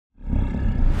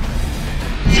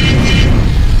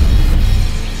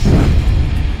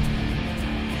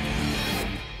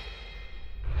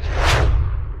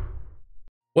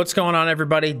What's going on,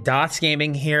 everybody? Dottz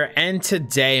Gaming here, and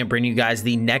today I'm bringing you guys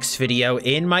the next video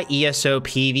in my ESO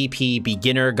PvP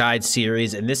Beginner Guide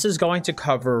series, and this is going to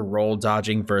cover roll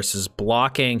dodging versus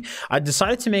blocking. I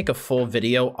decided to make a full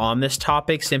video on this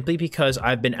topic simply because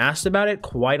I've been asked about it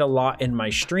quite a lot in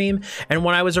my stream, and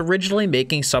when I was originally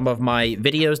making some of my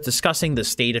videos discussing the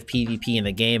state of PvP in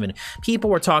the game, and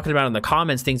people were talking about in the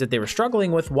comments things that they were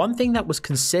struggling with, one thing that was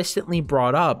consistently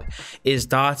brought up is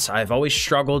Dottz. I've always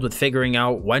struggled with figuring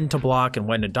out when to block and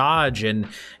when to dodge, and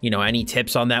any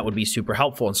tips on that would be super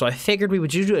helpful. And so I figured we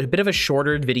would do a bit of a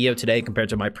shorter video today compared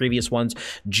to my previous ones,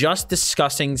 just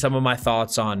discussing some of my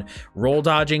thoughts on roll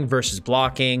dodging versus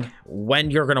blocking,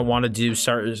 when you're going to want to do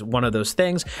one of those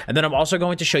things. And then I'm also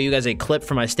going to show you guys a clip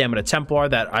from my stamina Templar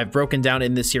that I've broken down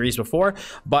in this series before,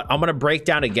 but I'm going to break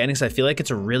down again because I feel like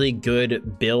it's a really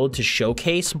good build to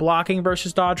showcase blocking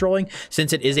versus dodge rolling,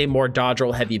 since it is a more dodge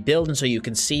roll heavy build. And so you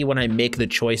can see when I make the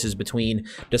choices between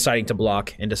deciding to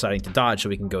block and deciding to dodge, so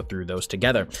we can go through those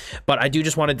together. But I do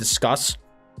just want to discuss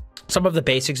some of the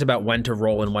basics about when to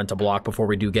roll and when to block before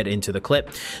we do get into the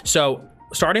clip. So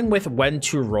starting with when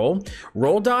to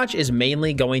roll dodge is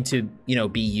mainly going to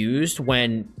be used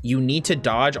when you need to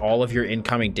dodge all of your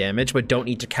incoming damage but don't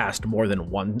need to cast more than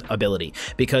one ability,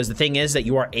 because the thing is that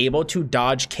you are able to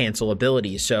dodge cancel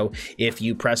abilities. So if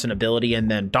you press an ability and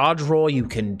then dodge roll, you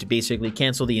can basically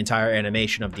cancel the entire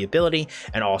animation of the ability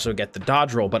and also get the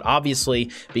dodge roll. But obviously,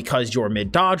 because you're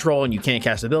mid dodge roll and you can't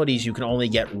cast abilities, you can only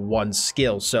get one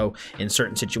skill. So in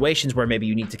certain situations where maybe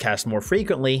you need to cast more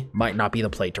frequently, might not be the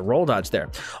play to roll dodge there.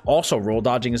 Also, roll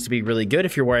dodging is to be really good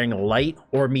if you're wearing light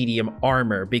or medium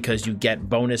armor, because you get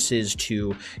bonuses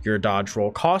to your dodge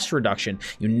roll cost reduction.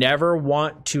 You never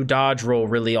want to dodge roll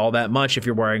really all that much if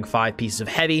you're wearing 5 pieces of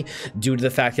heavy, due to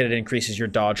the fact that it increases your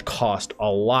dodge cost a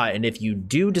lot. And if you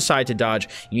do decide to dodge,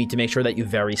 you need to make sure that you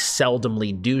very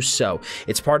seldomly do so.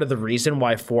 It's part of the reason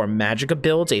why for Magicka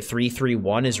builds, a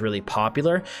 3-3-1 is really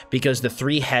popular, because the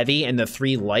 3 heavy and the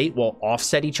 3 light will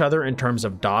offset each other in terms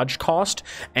of dodge cost,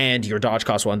 and your dodge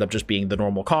cost will end up just being the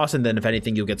normal cost, and then if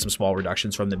anything, you'll get some small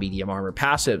reductions from the medium armor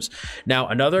passives. Now,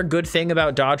 another good thing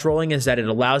about dodge rolling is that it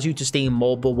allows you to stay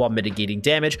mobile while mitigating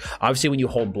damage. Obviously, when you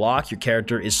hold block, your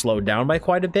character is slowed down by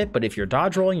quite a bit, but if you're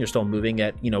dodge rolling, you're still moving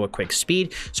at a quick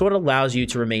speed, so it allows you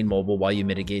to remain mobile while you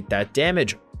mitigate that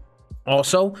damage.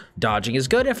 Also, dodging is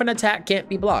good if an attack can't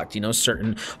be blocked.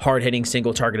 Certain hard-hitting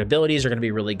single target abilities are going to be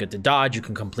really good to dodge. You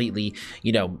can completely,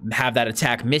 have that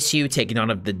attack miss you, taking none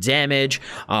of the damage.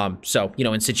 So,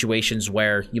 in situations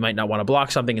where you might not want to block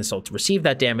something and still receive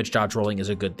that damage, dodge rolling is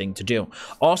a good thing to do.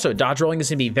 Also, dodge rolling is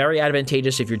going to be very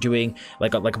advantageous if you're doing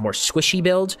like a more squishy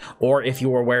build, or if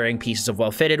you are wearing pieces of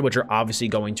well-fitted, which are obviously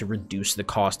going to reduce the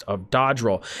cost of dodge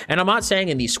roll. And I'm not saying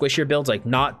in these squishier builds like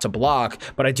not to block,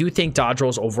 but I do think dodge roll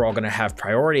is overall going to have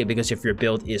priority, because if your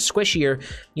build is squishier,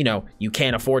 you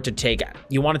can't afford to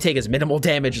you want to take as minimal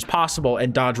damage as possible,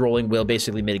 and dodge rolling will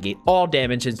basically mitigate all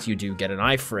damage since you do get an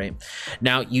iframe.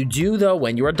 Now, you do, though,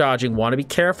 when you are dodging, want to be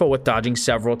careful with dodging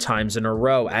several times in a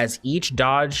row, as each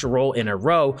dodge roll in a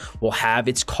row will have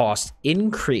its cost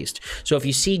increased. So if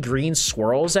you see green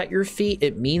swirls at your feet,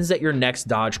 it means that your next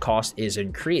dodge cost is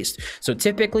increased. So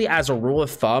typically, as a rule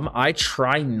of thumb, I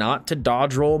try not to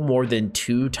dodge roll more than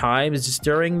 2 times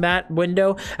during that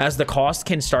window, as the cost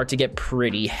can start to get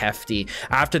pretty hefty.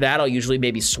 After that, I'll usually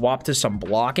maybe swap to some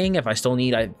blocking if I still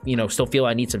feel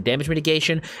I need some damage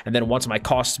mitigation, and then once my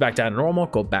cost is back down to normal,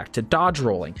 go back to dodge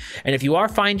rolling. And if you are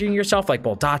finding yourself like,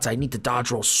 well, Dottz, I need to dodge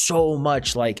roll so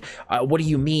much, like what do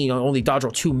you mean only dodge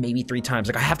roll 2, maybe 3 times?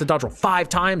 Like, I have to dodge roll 5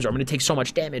 times or I'm going to take so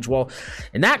much damage. Well,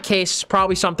 in that case,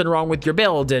 probably something wrong with your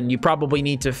build, and you probably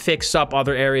need to fix up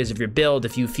other areas of your build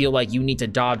if you feel like you need to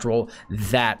dodge roll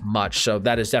that much. So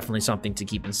that is definitely something to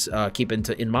keep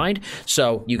in mind.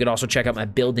 So you can also check out my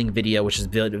building video, which is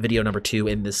video number 2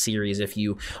 in this series, if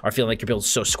you are feeling like your build is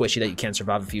so squishy that you can't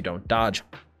survive if you don't dodge.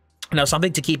 Now,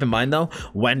 something to keep in mind, though,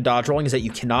 when dodge rolling is that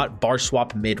you cannot bar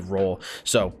swap mid-roll.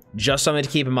 So just something to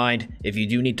keep in mind. If you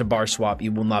do need to bar swap, you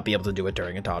will not be able to do it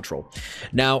during a dodge roll.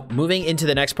 Now, moving into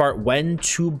the next part, when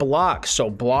to block. So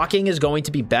blocking is going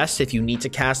to be best if you need to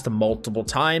cast multiple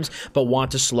times but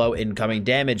want to slow incoming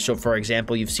damage. So for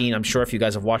example, you've seen, I'm sure if you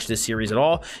guys have watched this series at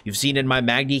all, you've seen in my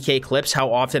MagDK clips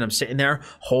how often I'm sitting there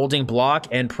holding block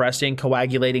and pressing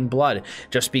coagulating blood,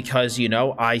 just because,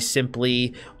 I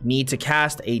simply need to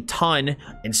cast a ton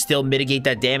and still mitigate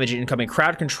that damage in incoming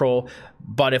crowd control.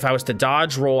 But if I was to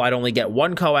dodge roll, I'd only get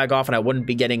 1 coag off and I wouldn't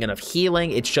be getting enough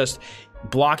healing. It's just,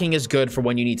 blocking is good for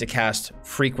when you need to cast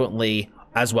frequently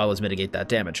as well as mitigate that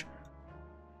damage.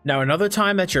 Now, another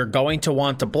time that you're going to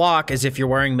want to block is if you're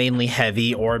wearing mainly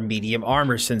heavy or medium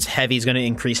armor, since heavy is going to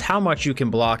increase how much you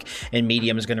can block and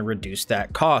medium is going to reduce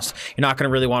that cost. You're not going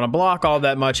to really want to block all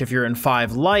that much if you're in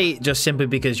 5 light, just simply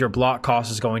because your block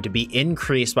cost is going to be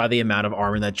increased by the amount of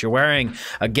armor that you're wearing.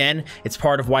 Again, it's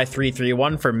part of why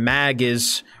 331 for mag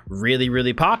is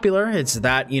really popular. It's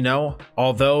that, you know,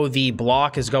 although the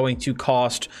block is going to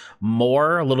cost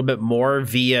more, a little bit more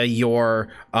via your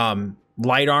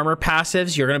light armor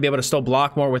passives, you're going to be able to still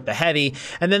block more with the heavy,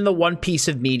 and then the one piece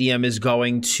of medium is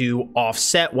going to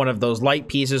offset one of those light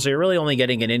pieces, so you're really only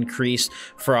getting an increase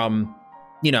from,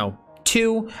 you know,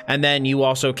 2, and then you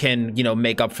also can, you know,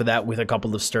 make up for that with a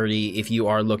couple of sturdy if you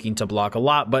are looking to block a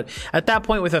lot. But at that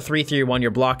point with a 331, your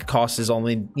block cost is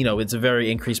only, you know, it's a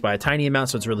very increased by a tiny amount,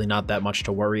 so it's really not that much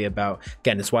to worry about.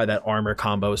 Again, it's why that armor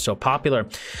combo is so popular.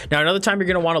 Now, another time you're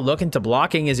going to want to look into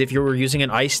blocking is if you were using an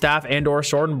ice staff and or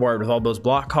sword and board with all those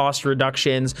block cost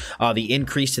reductions, the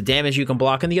increase to damage you can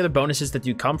block, and the other bonuses that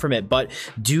do come from it. But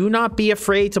do not be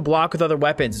afraid to block with other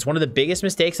weapons. It's one of the biggest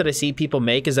mistakes that I see people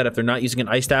make, is that if they're not using an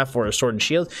ice staff or a sword and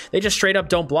shield, they just straight up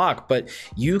don't block. But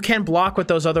you can block with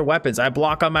those other weapons. I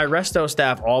block on my resto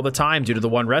staff all the time due to the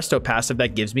one resto passive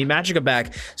that gives me magicka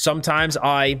back. Sometimes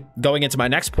going into my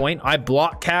next point, I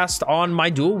block cast on my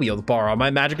dual wield bar on my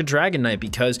magicka dragon knight,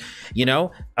 because, you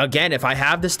know, again, if I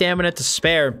have the stamina to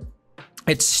spare,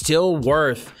 it's still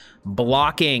worth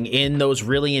blocking in those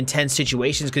really intense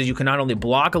situations, because you can not only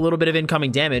block a little bit of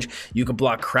incoming damage, you can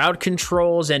block crowd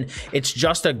controls, and it's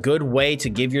just a good way to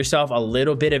give yourself a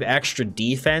little bit of extra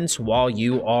defense while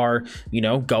you are, you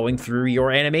know, going through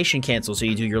your animation cancel. So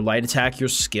you do your light attack, your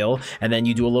skill, and then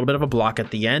you do a little bit of a block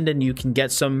at the end, and you can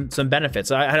get some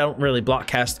benefits. I don't really block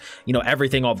cast, you know,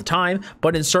 everything all the time,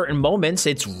 but in certain moments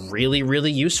it's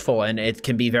really useful, and it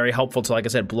can be very helpful to, like I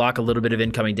said, block a little bit of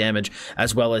incoming damage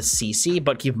as well as CC.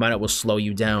 But keep in mind, it will slow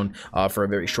you down for a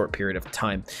very short period of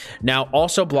time. Now,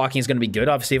 also blocking is going to be good,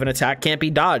 obviously, if an attack can't be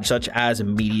dodged, such as a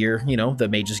meteor, you know, the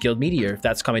Mage's Guild meteor. If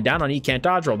that's coming down on you, you can't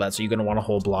dodge roll that, so you're going to want to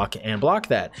hold block and block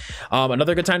that.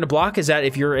 Another good time to block is that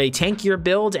if you're a tankier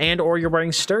build and or you're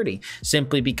wearing sturdy,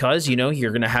 simply because, you know,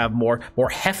 you're going to have more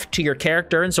heft to your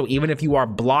character, and so even if you are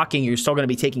blocking, you're still going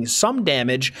to be taking some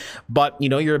damage, but, you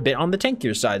know, you're a bit on the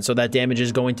tankier side, so that damage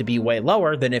is going to be way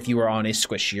lower than if you were on a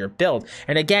squishier build.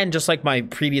 And again, just like my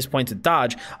previous point to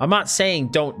dodge, I'm not saying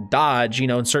don't dodge. You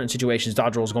know, in certain situations,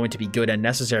 dodge roll is going to be good and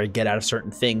necessary. Get out of certain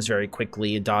things very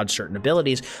quickly and dodge certain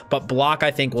abilities, but block,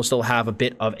 I think, will still have a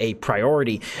bit of a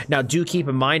priority. Now, do keep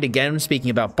in mind, again,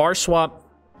 speaking about bar swap,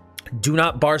 do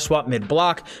not bar swap mid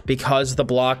block, because the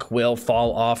block will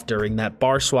fall off during that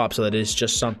bar swap. So that is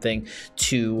just something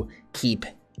to keep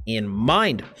in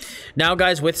mind. Now,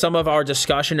 guys, with some of our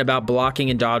discussion about blocking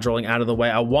and dodge rolling out of the way,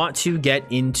 I want to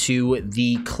get into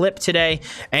the clip today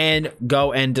and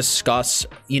go and discuss,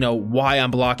 you know, why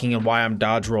I'm blocking and why I'm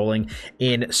dodge rolling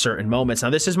in certain moments. Now,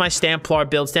 this is my Stamplar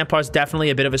build. Stamplar is definitely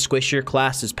a bit of a squishier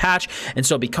class this patch, and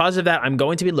so because of that, I'm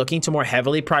going to be looking to more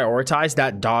heavily prioritize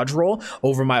that dodge roll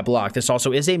over my block. This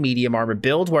also is a medium armor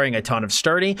build wearing a ton of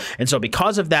sturdy, and so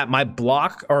because of that, my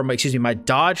block, or my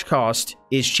dodge cost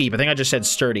is cheap. I think I just said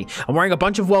sturdy. I'm wearing a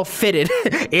bunch of well-fitted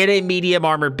in a medium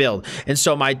armor build, and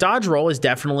so my dodge roll is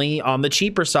definitely on the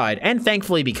cheaper side. And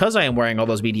thankfully, because I am wearing all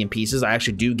those medium pieces, I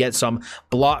actually do get some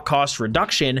block cost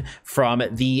reduction from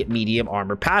the medium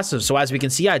armor passive. So as we can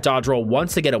see, I dodge roll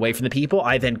once to get away from the people.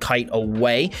 I then kite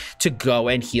away to go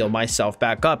and heal myself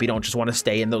back up. You don't just want to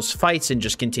stay in those fights and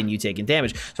just continue taking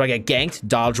damage. So I get ganked,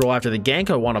 dodge roll after the gank.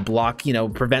 I want to block, you know,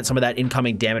 prevent some of that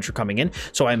incoming damage from coming in.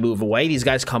 So I move away. These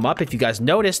guys come up. If you guys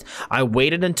noticed, I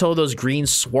waited until those green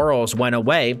swirls went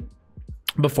away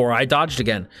before I dodged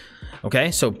again. Okay,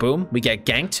 so boom, we get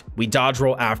ganked. We dodge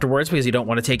roll afterwards because you don't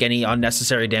want to take any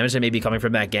unnecessary damage that may be coming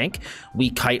from that gank. We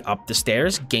kite up the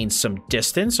stairs, gain some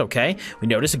distance. Okay, we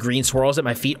notice the green swirls at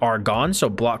my feet are gone, so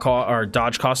block or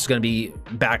dodge cost is going to be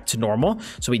back to normal.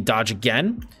 So we dodge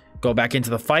again, go back into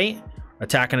the fight.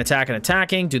 Attack and attack and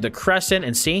attacking, do the crescent,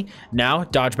 and see, now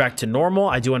dodge back to normal.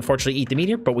 I do unfortunately eat the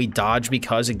meteor, but we dodge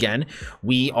because, again,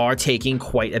 we are taking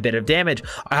quite a bit of damage.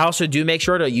 I also do make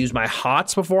sure to use my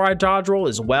hots before I dodge roll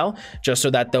as well, just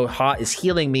so that the hot is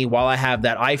healing me while I have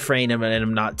that iframe and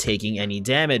I'm not taking any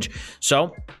damage.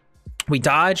 So we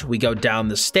dodge, we go down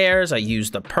the stairs, I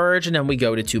use the purge, and then we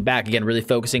go to 2 back. Again, really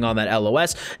focusing on that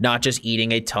LOS, not just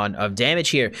eating a ton of damage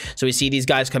here. So we see these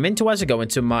guys come into us, I go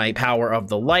into my power of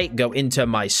the light, go into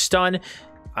my stun,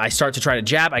 I start to try to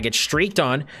jab, I get streaked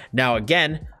on. Now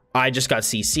again, I just got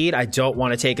CC'd. I don't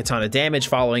want to take a ton of damage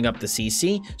following up the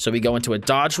CC, so we go into a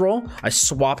dodge roll. I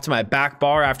swapped my back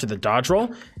bar after the dodge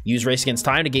roll, use Race Against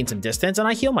Time to gain some distance, and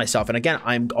I heal myself. And again,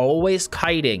 I'm always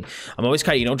kiting.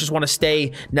 You don't just want to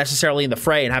stay necessarily in the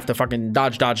fray and have to fucking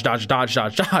dodge.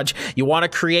 You want to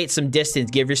create some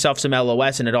distance, give yourself some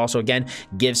LOS, and it also, again,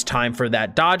 gives time for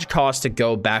that dodge cost to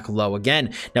go back low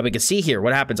again. Now, we can see here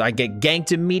what happens. I get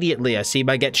ganked immediately. I see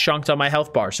I get chunked on my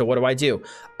health bar. So what do?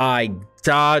 I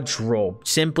dodge roll,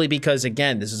 simply because,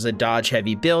 again, this is a dodge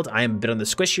heavy build. I am a bit on the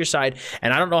squishier side,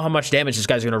 and I don't know how much damage this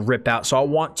guy's going to rip out, so I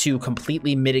want to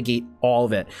completely mitigate all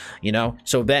of it, you know?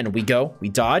 So then we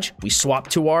dodge, we swap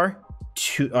to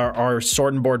our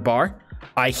sword and board bar,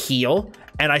 I heal,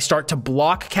 and I start to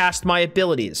block cast my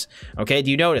abilities. Okay, do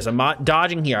you notice I'm not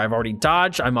dodging here? I've already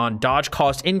dodged. I'm on dodge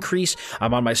cost increase.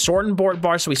 I'm on my sword and board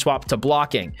bar, so we swap to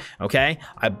blocking. Okay,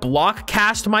 I block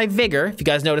cast my vigor. If you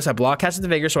guys notice, I block casted the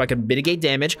vigor so I can mitigate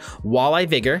damage while I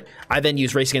vigor. I then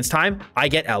use Race Against Time. I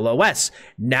get LOS.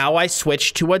 Now I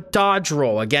switch to a dodge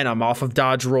roll. Again, I'm off of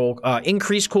dodge roll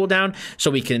increase cooldown, so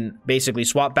we can basically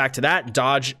swap back to that,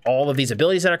 dodge all of these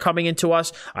abilities that are coming into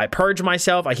us. I purge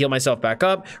myself. I heal myself back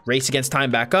up. Race Against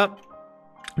Time back up.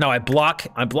 Now I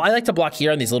like to block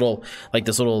here on these little, like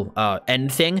this little end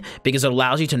thing, because it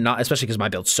allows you to not, especially because my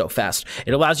build's so fast,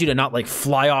 it allows you to not like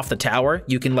fly off the tower.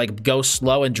 You can like go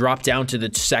slow and drop down to the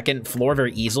second floor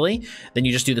very easily. Then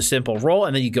you just do the simple roll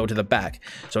and then you go to the back.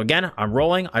 So again, I'm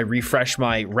rolling. I refresh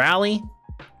my rally,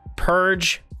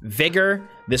 purge, vigor.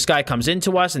 This guy comes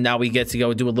into us, and now we get to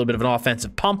go do a little bit of an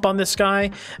offensive pump on this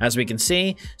guy, as we can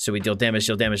see. So we deal damage.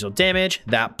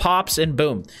 That pops, and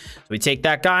boom. So we take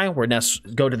that guy. We're now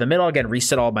go to the middle again,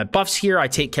 reset all my buffs here. I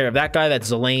take care of that guy that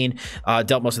Zelane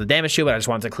dealt most of the damage to, but I just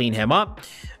wanted to clean him up.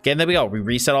 Again, there we go. We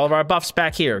reset all of our buffs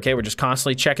back here. Okay, we're just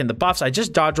constantly checking the buffs. I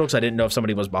just dodge rolled because I didn't know if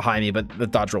somebody was behind me, but the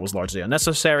dodge roll was largely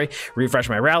unnecessary. Refresh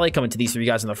my rally, coming to these three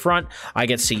guys in the front. I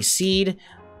get CC'd.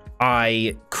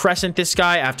 I crescent this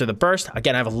guy after the burst.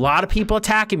 Again, I have a lot of people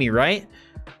attacking me, right?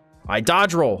 I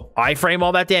dodge roll. I frame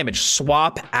all that damage.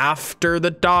 Swap after the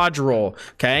dodge roll.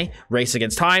 Okay. Race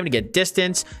Against Time to get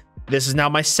distance. This is now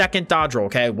my second dodge roll.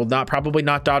 Okay. We'll probably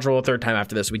not dodge roll a third time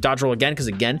after this. We dodge roll again because,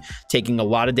 again, taking a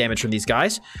lot of damage from these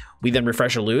guys. We then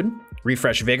refresh Elude,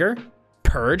 refresh Vigor,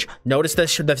 purge. Notice the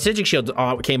Sieging Shield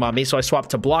came on me, so I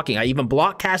swapped to blocking. I even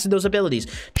block casted those abilities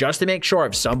just to make sure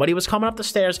if somebody was coming up the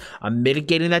stairs, I'm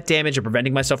mitigating that damage and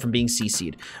preventing myself from being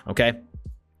CC'd. Okay.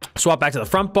 Swap back to the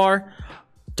front bar.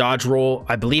 Dodge roll.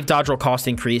 I believe dodge roll cost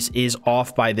increase is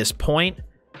off by this point.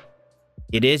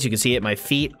 It is. You can see it at my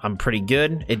feet. I'm pretty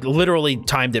good. It literally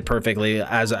timed it perfectly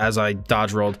as I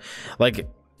dodge rolled. Like,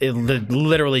 it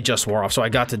literally just wore off. So I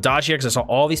got to dodge here because I saw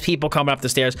all these people coming up the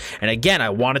stairs. And again,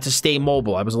 I wanted to stay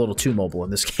mobile. I was a little too mobile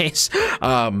in this case.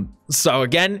 So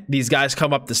again, these guys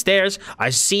come up the stairs.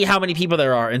 I see how many people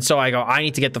there are. And so I go, I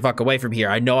need to get the fuck away from here.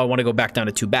 I know I want to go back down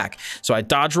to 2 back. So I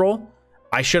dodge roll.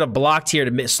 I should have blocked here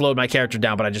to slow my character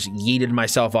down, but I just yeeted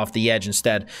myself off the edge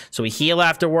instead. So we heal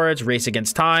afterwards, Race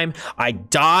Against Time. I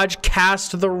dodge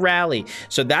cast the rally.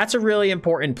 So that's a really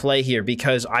important play here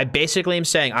because I basically am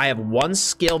saying I have one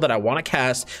skill that I want to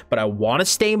cast, but I want to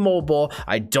stay mobile.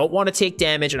 I don't want to take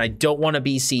damage and I don't want to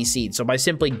be CC'd. So by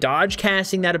simply dodge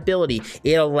casting that ability,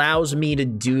 it allows me to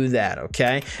do that,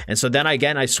 okay? And so then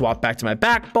again, I swap back to my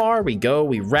back bar. We go,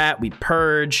 we rat, we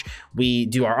purge, we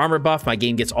do our armor buff. My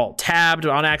game gets alt tabbed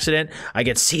on accident. I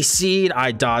get CC'd.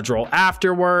 I dodge roll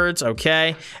afterwards.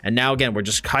 Okay. And now again, we're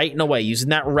just kiting away, using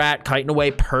that rat, kiting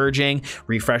away, purging,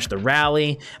 refresh the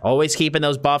rally, always keeping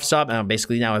those buffs up. And I'm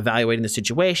basically now evaluating the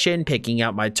situation, picking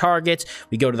out my targets.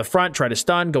 We go to the front, try to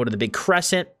stun, go to the big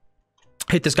crescent.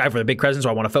 Hit this guy for the big crescent, so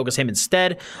I want to focus him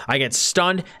instead. I get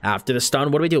stunned. After the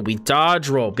stun, what do? We dodge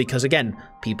roll because, again,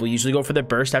 people usually go for their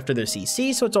burst after their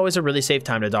CC, so it's always a really safe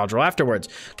time to dodge roll afterwards.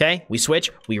 Okay, we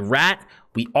switch, we rat,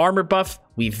 we armor buff,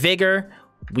 we vigor,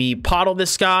 we pottle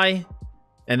this guy,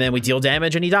 and then we deal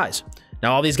damage and he dies.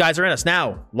 Now all these guys are in us.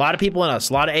 Now, a lot of people in us,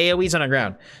 a lot of AoEs on the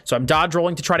ground. So I'm dodge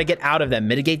rolling to try to get out of them,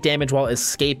 mitigate damage while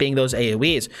escaping those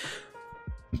AoEs.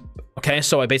 Okay,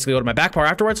 so I basically go to my back bar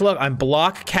afterwards. Look, I'm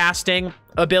block casting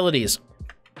abilities.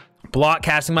 Block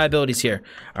casting my abilities here.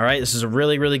 All right, this is a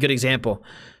really, really good example.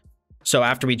 So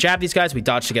after we jab these guys, we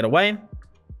dodge to get away.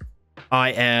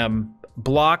 I am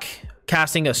block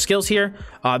casting skills here.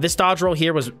 This dodge roll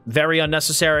here was very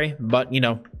unnecessary, but, you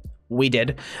know, we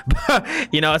did.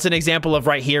 You know, it's an example of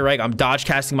right here, right? I'm dodge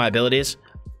casting my abilities.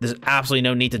 There's absolutely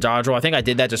no need to dodge roll. I think I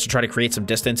did that just to try to create some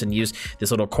distance and use this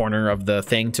little corner of the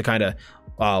thing to kind of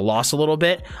loss a little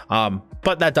bit.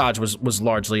 But that dodge was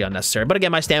largely unnecessary. But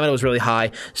again, my stamina was really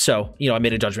high. So, you know, I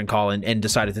made a judgment call and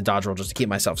decided to dodge roll just to keep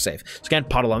myself safe. So again,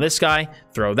 puddle on this guy,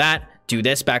 throw that, do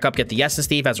this, back up, get the Essence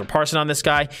Thief as we're parsing on this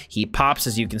guy. He pops,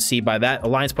 as you can see by that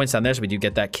alliance points down there, so we do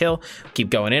get that kill. Keep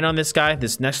going in on this guy.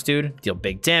 This next dude, deal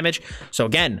big damage. So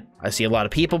again, I see a lot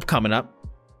of people coming up.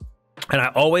 And I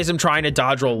always am trying to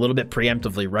dodge roll a little bit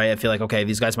preemptively, right? I feel like, okay,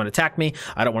 these guys might attack me.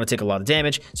 I don't want to take a lot of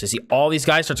damage. So I see all these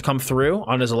guys start to come through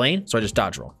on his lane. So I just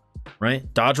dodge roll,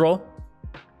 right? Dodge roll.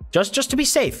 Just to be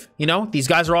safe, you know? These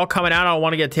guys are all coming out. I don't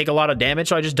want to take a lot of damage.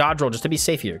 So I just dodge roll just to be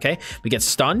safe here, okay? We get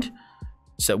stunned.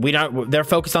 So they're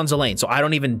focused on Zilane. So I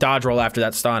don't even dodge roll after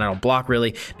that stun. I don't block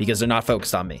really because they're not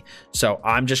focused on me. So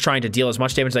I'm just trying to deal as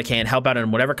much damage as I can, help out in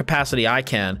whatever capacity I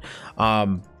can.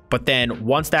 But then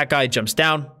once that guy jumps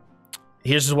down,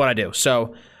 here's what I do.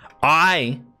 So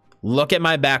I look at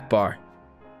my back bar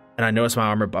and I notice my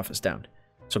armor buff is down.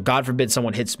 So God forbid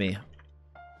someone hits me,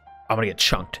 I'm gonna get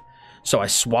chunked. So I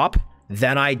swap,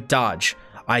 then I dodge.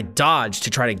 I dodge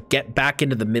to try to get back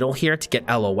into the middle here to get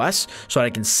LOS so that I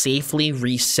can safely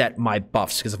reset my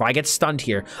buffs. Because if I get stunned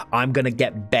here, I'm gonna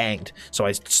get banged. So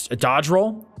I dodge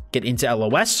roll, get into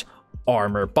LOS,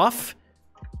 armor buff,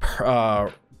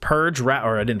 purge,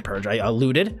 or I didn't purge, I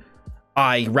eluded.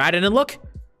 I rat in and look,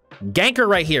 ganker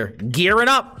right here, gearing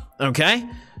up, okay?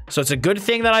 So it's a good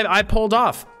thing that I pulled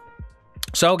off.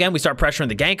 So again, we start pressuring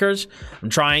the gankers. I'm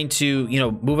trying to, you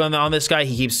know, move on this guy.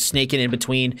 He keeps snaking in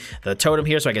between the totem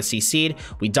here so I can CC'd.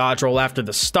 We dodge roll after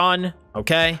the stun,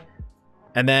 okay?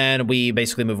 And then we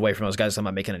basically move away from those guys. I'm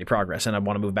not making any progress, and I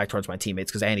want to move back towards my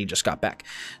teammates because Andy just got back.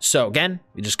 So again,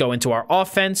 we just go into our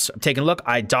offense. I'm taking a look.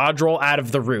 I dodge roll out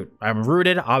of the root. I'm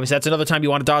rooted. Obviously, that's another time you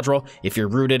want to dodge roll. If you're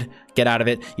rooted, get out of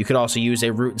it. You could also use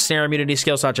a root and snare immunity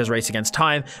skill such as Race Against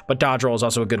Time, but dodge roll is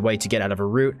also a good way to get out of a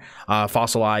root.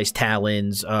 Fossilized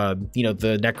talons, you know,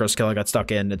 the necro skill I got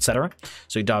stuck in, etc.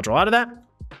 So you dodge roll out of that.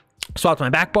 Swap to my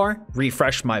back bar,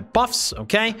 refresh my buffs,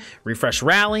 okay? Refresh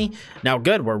rally. Now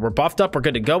good, we're buffed up, we're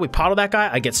good to go. We pottle that guy,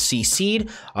 I get CC'd.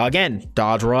 Again,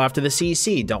 dodge roll after the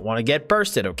CC. Don't want to get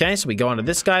bursted, okay? So we go onto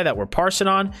this guy that we're parsing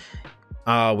on.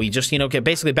 We just, you know, get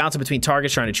basically bouncing between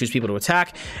targets, trying to choose people to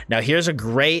attack. Now here's a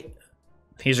great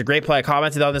play. I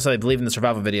commented on this, I believe, in the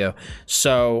survival video.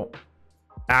 So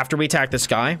after we attack this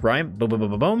guy, right? Boom, boom, boom,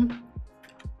 boom, boom.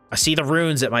 I see the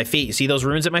runes at my feet. You see those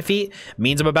runes at my feet?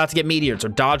 Means I'm about to get meteored. So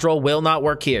dodge roll will not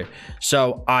work here.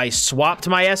 So I swap to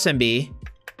my SMB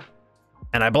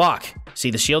and I block.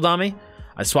 See the shield on me?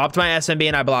 I swapped my SMB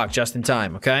and I block just in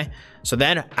time, okay? So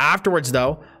then afterwards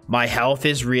though, my health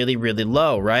is really, really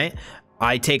low, right?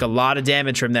 I take a lot of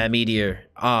damage from that meteor.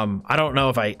 I don't know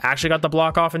if I actually got the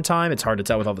block off in time. It's hard to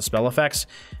tell with all the spell effects,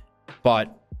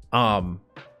 but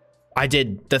I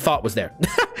did, the thought was there.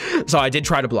 So I did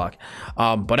try to block.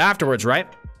 But afterwards, right?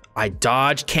 I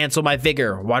dodge, cancel my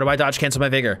vigor. Why do I dodge, cancel my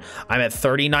vigor? I'm at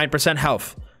 39%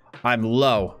 health. I'm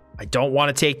low. I don't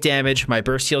want to take damage. My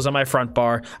burst heal's on my front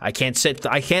bar. I can't sit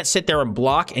there and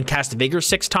block and cast vigor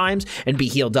 6 times and be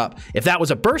healed up. If that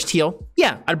was a burst heal,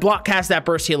 yeah, I'd block cast that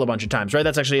burst heal a bunch of times, right?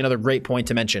 That's actually another great point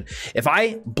to mention. If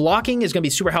blocking is going to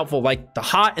be super helpful, like the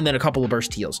hot and then a couple of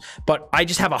burst heals, but I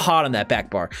just have a hot on that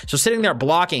back bar. So sitting there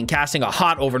blocking, casting a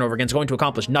hot over and over again is going to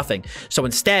accomplish nothing. So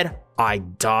instead, I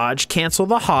dodge, cancel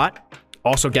the hot.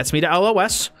 Also gets me to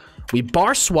LOS. We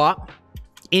bar swap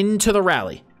into the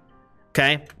rally.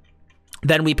 Okay.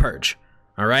 Then we purge.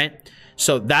 All right.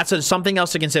 So that's something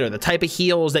else to consider. The type of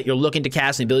heals that you're looking to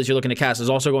cast and abilities you're looking to cast is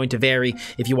also going to vary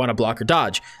if you want to block or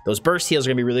dodge. Those burst heals are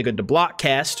going to be really good to block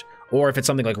cast, or if it's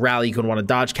something like rally, you can want to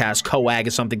dodge cast. Coag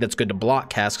is something that's good to block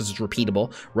cast because it's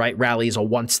repeatable, right? Rally is a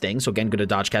once thing, so again, good to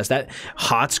dodge cast that.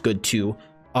 Hot's good to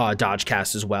dodge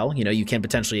cast as well. You know, you can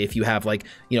potentially, if you have like,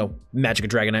 you know, Magic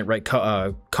of Dragonite, right,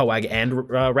 Coag and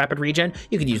Rapid Regen,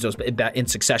 you can use those in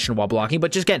succession while blocking.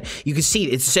 But just again, you can see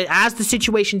it's as the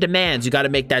situation demands, you got to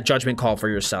make that judgment call for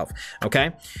yourself.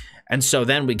 Okay. And so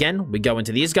then we go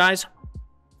into these guys,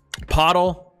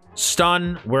 pottle,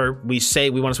 stun, where we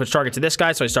say we want to switch target to this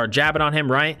guy. So I start jabbing on him,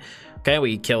 right? Okay,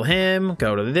 we kill him,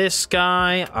 go to this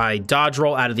guy. I dodge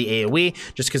roll out of the AoE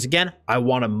just because, again, I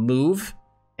want to move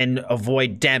and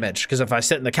avoid damage, because if I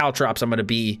sit in the caltrops, I'm going to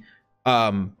be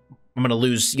I'm going to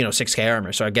lose, you know, 6k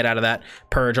armor. So I get out of that,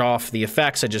 purge off the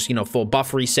effects. I just, you know, full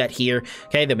buff reset here.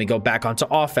 Okay, then we go back onto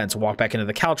offense, walk back into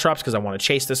the caltrops because I want to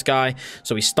chase this guy.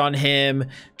 So we stun him,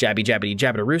 jabby, jabbity,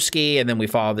 jabberooski, and then we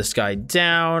follow this guy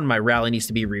down. My rally needs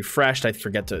to be refreshed. I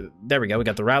forget to, there we go. We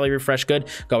got the rally refresh, good.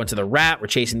 Go into the rat. We're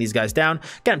chasing these guys down.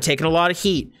 Again, I'm taking a lot of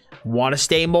heat. Want to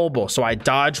stay mobile, so I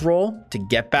dodge roll to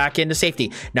get back into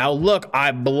safety. Now look,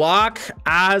 I block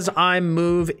as I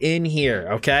move in here,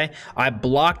 okay? I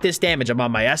block this damage. I'm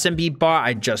on my SMB bar.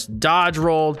 I just dodge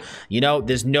rolled. You know,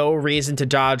 there's no reason to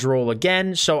dodge roll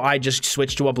again, so I just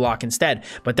switch to a block instead.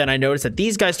 But then I notice that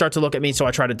these guys start to look at me, so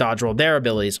I try to dodge roll their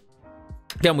abilities.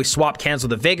 Again, we swap cancel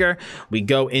the vigor. We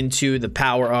go into the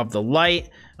power of the light.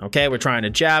 Okay, we're trying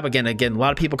to jab. Again, a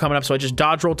lot of people coming up, so I just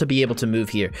dodge roll to be able to move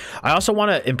here. I also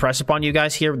want to impress upon you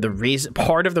guys here,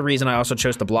 part of the reason I also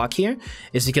chose to block here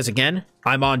is because, again,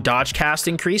 I'm on dodge cast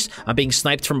increase. I'm being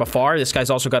sniped from afar. This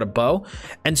guy's also got a bow.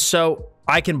 And so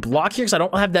I can block here because I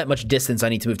don't have that much distance I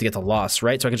need to move to get to loss,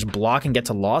 right? So I can just block and get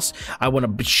to loss. I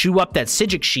want to chew up that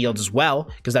Psijic shield as well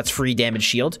because that's free damage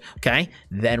shield, okay?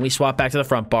 Then we swap back to the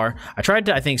front bar. I tried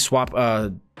to, I think, swap...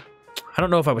 I don't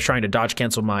know if I was trying to dodge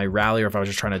cancel my rally or if I was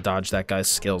just trying to dodge that guy's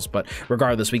skills, but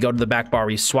regardless, we go to the back bar,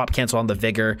 we swap cancel on the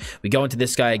vigor, we go into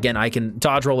this guy again. I can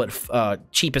dodge roll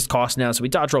at cheapest cost now, so we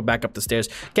dodge roll back up the stairs.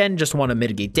 Again, just want to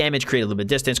mitigate damage, create a little bit of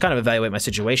distance, kind of evaluate my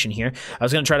situation here. I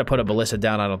was going to try to put a ballista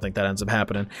down. I don't think that ends up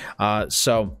happening.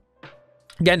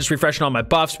 Again, just refreshing all my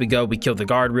buffs. We kill the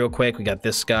guard real quick. We got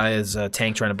this guy as a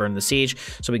tank trying to burn the siege.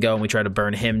 So we go and we try to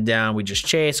burn him down. We just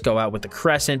chase, go out with the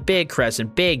crescent, big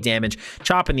damage,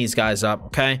 chopping these guys up,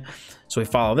 okay? So we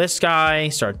follow this guy,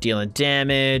 start dealing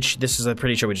damage. This is, I'm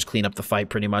pretty sure we just clean up the fight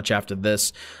pretty much after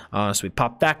this. So we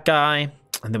pop that guy,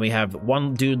 and then we have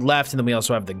one dude left, and then we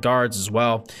also have the guards as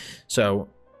well. So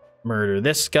murder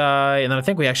this guy, and then I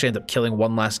think we actually end up killing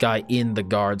one last guy in the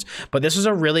guards. But this is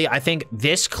a really, I think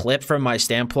this clip from my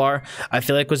Stamplar, I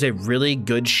feel like was a really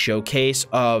good showcase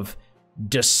of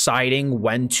deciding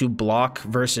when to block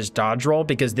versus dodge roll,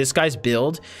 because this guy's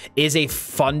build is a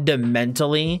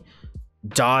fundamentally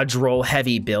dodge roll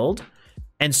heavy build.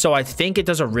 And so I think it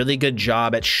does a really good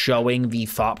job at showing the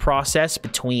thought process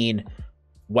between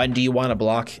when do you want to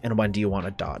block and when do you want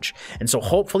to dodge. And so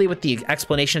hopefully with the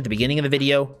explanation at the beginning of the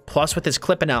video, plus with this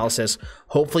clip analysis,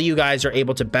 hopefully you guys are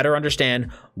able to better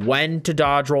understand when to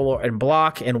dodge, roll, and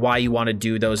block, and why you want to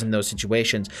do those in those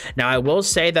situations. Now, I will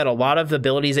say that a lot of the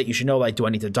abilities that you should know, like, do I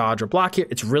need to dodge or block here?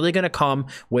 It's really going to come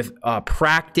with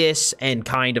practice and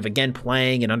kind of, again,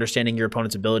 playing and understanding your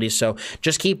opponent's abilities. So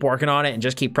just keep working on it and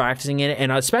just keep practicing it.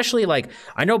 And especially, like,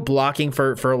 I know blocking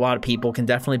for a lot of people can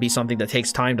definitely be something that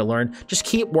takes time to learn. Just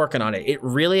keep working on it. It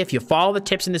really, if you follow the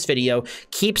tips in this video,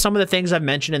 keep some of the things I've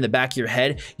mentioned in the back of your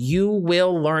head, you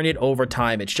will learn it over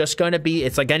time. It's just going to be,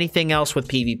 it's like anything else with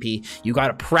PvP. You got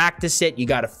to practice it. You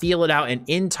got to feel it out. And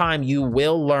in time, you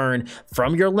will learn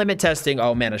from your limit testing.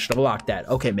 Oh man, I should have blocked that.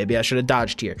 Okay, maybe I should have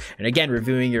dodged here. And again,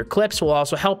 reviewing your clips will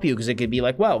also help you, because it could be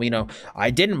like, well, you know, I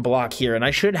didn't block here and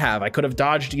I should have. I could have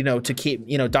dodged, you know, to keep,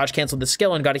 you know, dodge canceled the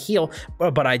skill and got a heal,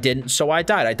 but I didn't. So I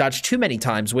died. I dodged too many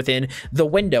times within the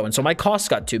window. And so my costs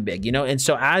got too big. You know, and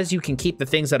so as you can keep the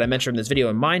things that I mentioned in this video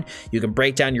in mind, you can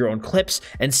break down your own clips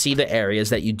and see the areas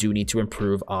that you do need to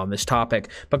improve on this topic.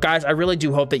 But guys, I really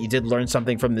do hope that you did learn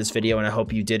something from this video, and I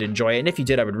hope you did enjoy it. And if you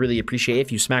did, I would really appreciate it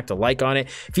if you smacked a like on it.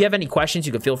 If you have any questions,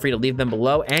 you can feel free to leave them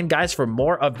below. And guys, for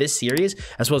more of this series,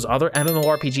 as well as other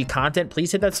MMORPG content,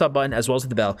 please hit that sub button as well as hit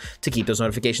the bell to keep those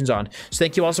notifications on. So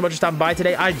thank you all so much for stopping by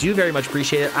today. I do very much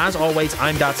appreciate it. As always,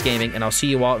 I'm Dottz Gaming, and I'll see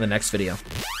you all in the next video.